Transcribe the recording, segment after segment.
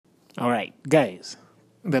All right, guys,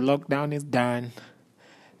 the lockdown is done,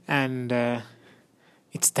 and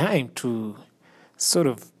it's time to sort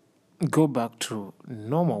of go back to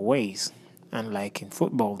normal ways. And like in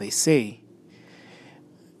football, they say,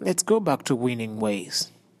 let's go back to winning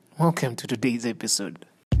ways. Welcome to today's episode.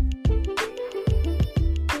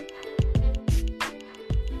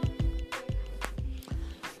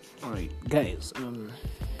 All right, guys,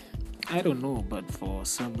 I don't know, but for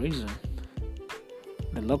some reason,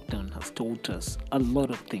 the lockdown has taught us a lot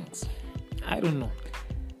of things. I don't know.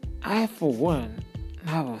 I, for one,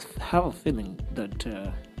 have a feeling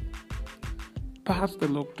that perhaps the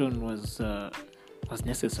lockdown was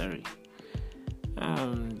necessary.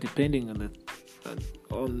 Depending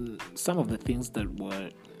on some of the things that were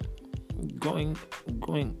going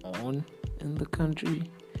on in the country,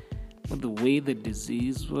 but the way the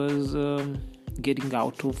disease was getting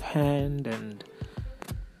out of hand and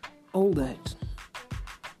all that.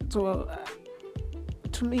 So,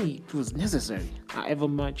 to me, it was necessary. However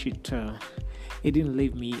much it didn't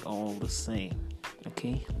leave me all the same.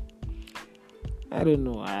 Okay, I don't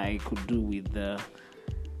know. I could do with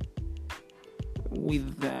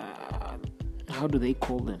how do they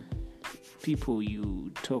call them? People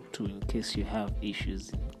you talk to in case you have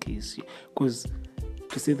issues. Because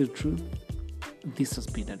to say the truth, this has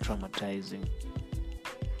been a traumatizing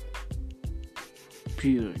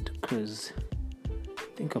period. Because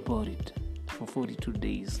think about it. For 42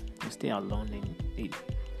 days, you stay alone in it.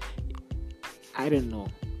 I don't know,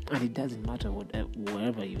 and it doesn't matter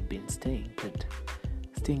wherever you've been staying, but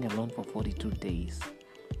staying alone for 42 days,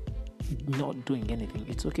 not doing anything.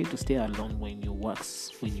 It's okay to stay alone when you work,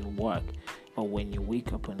 or when you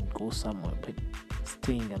wake up and go somewhere, but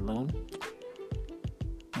staying alone,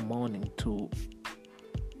 morning to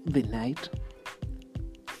the night,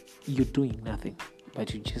 you're doing nothing,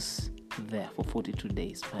 but you're just there for 42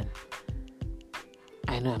 days, man.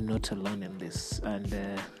 I know I'm not alone in this, and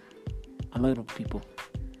a lot of people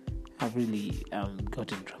have really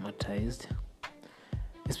gotten traumatized,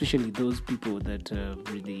 especially those people that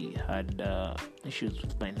really had issues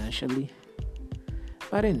financially.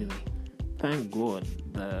 But anyway, thank God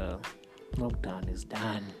the lockdown is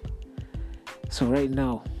done. So right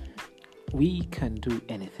now, we can do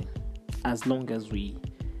anything as long as we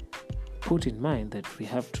put in mind that we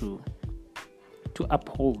have to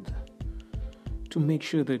uphold, to make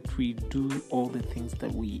sure that we do all the things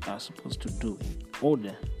that we are supposed to do in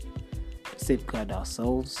order to safeguard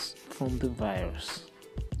ourselves from the virus.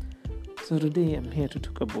 So today I'm here to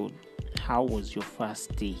talk about how was your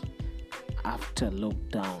first day after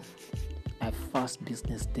lockdown. A first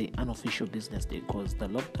business day, unofficial business day, because the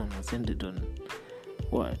lockdown has ended on,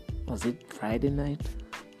 what was it, Friday night?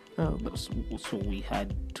 So we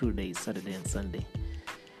had 2 days, Saturday and Sunday,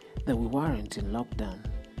 that we weren't in lockdown.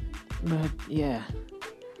 But yeah,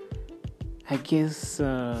 I guess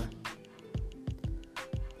it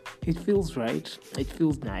feels right. It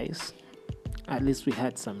feels nice. At least we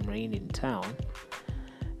had some rain in town,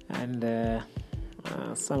 and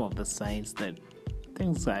some of the signs that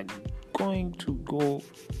things are going to go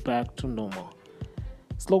back to normal,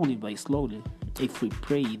 slowly by slowly. If we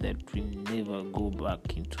pray that we never go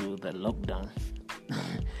back into the lockdown,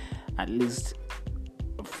 at least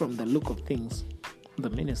from the look of things, the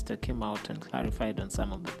minister came out and clarified on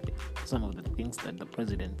some of the things that the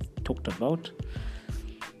president talked about,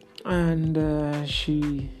 and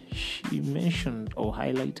she mentioned or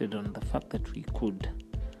highlighted on the fact that we could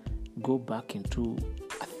go back into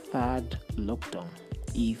a third lockdown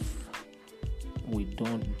if we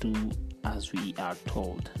don't do as we are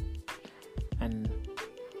told. And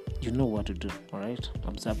you know what to do, all right?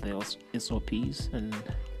 Observe the SOPs and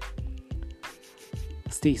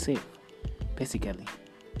stay safe. Basically,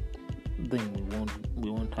 then we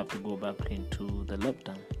won't have to go back into the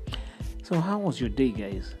lockdown. So how was your day,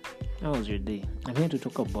 guys? How was your day? I'm here to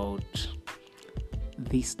talk about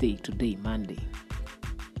this day today, Monday.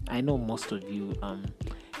 I know most of you,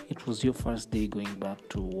 it was your first day going back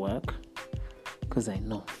to work, because I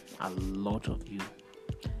know a lot of you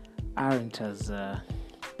aren't as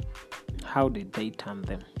how did they term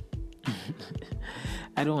them?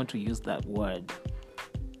 I don't want to use that word,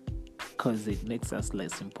 because it makes us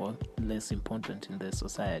less important in the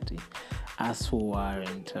society, as who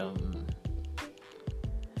aren't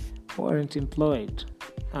employed,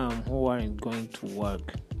 who aren't going to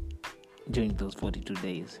work during those 42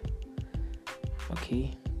 days.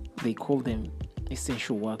 Okay, they call them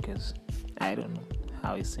essential workers. I don't know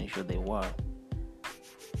how essential they were,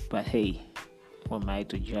 but hey, who am I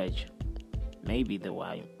to judge? Maybe they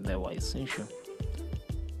were essential.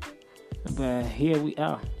 But here we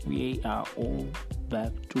are. We are all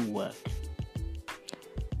back to work.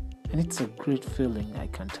 And it's a great feeling, I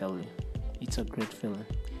can tell you. It's a great feeling.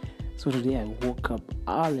 So today I woke up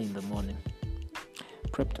early in the morning,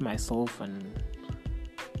 prepped myself, and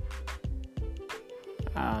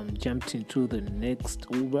jumped into the next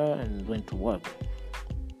Uber and went to work.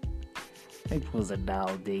 It was a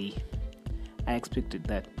dull day. I expected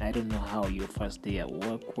that. I don't know how your first day at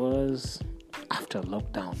work was after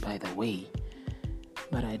lockdown, by the way.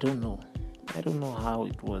 But I don't know. I don't know how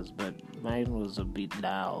it was, but mine was a bit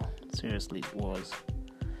dull. Seriously, it was.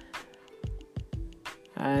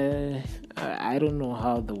 I don't know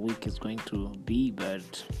how the week is going to be,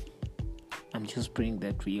 but I'm just praying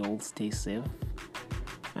that we all stay safe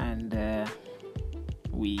and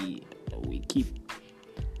we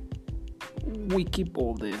keep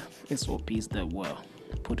all the SOPs that were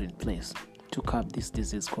put in place to curb this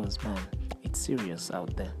disease, because man, it's serious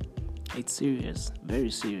out there. It's serious,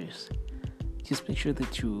 very serious. Just make sure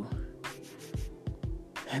that you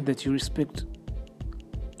respect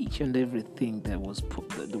each and everything that was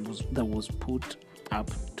put up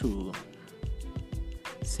to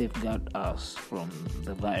safeguard us from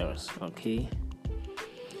the virus. Okay.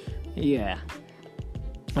 Yeah.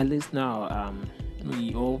 At least now,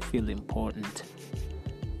 we all feel important.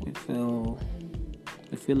 We feel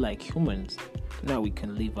like humans. Now we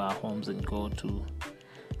can leave our homes and go to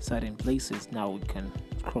certain places. Now we can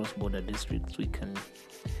cross border districts. We can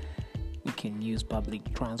use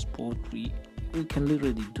public transport. We can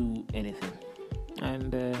literally do anything.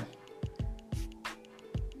 And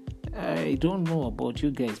I don't know about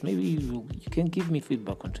you guys. Maybe you can give me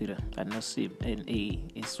feedback on Twitter at Nasib,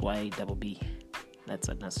 NASYBB. That's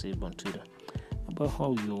at Nasib on Twitter, about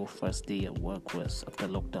how your first day at work was after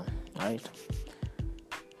lockdown. Alright?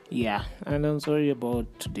 Yeah, and I'm sorry about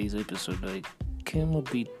today's episode. I came a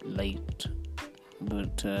bit late,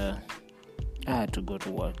 but I had to go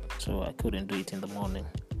to work, so I couldn't do it in the morning.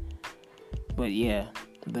 But yeah,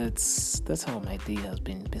 that's how my day has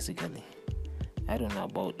been basically. I don't know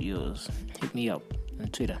about yours. Hit me up on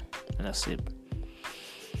Twitter, and that's it.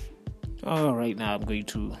 All right, now I'm going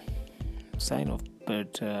to sign off,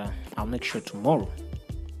 but I'll make sure tomorrow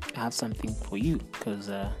I have something for you, because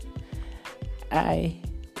I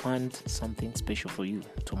planned something special for you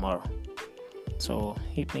tomorrow. So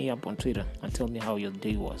hit me up on Twitter and tell me how your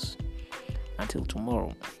day was. Until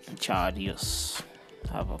tomorrow, ciao, adios.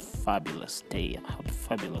 Have a fabulous day. Have a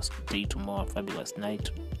fabulous day tomorrow. Fabulous night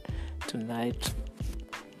tonight.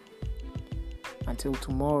 Until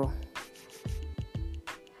tomorrow.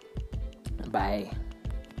 Bye.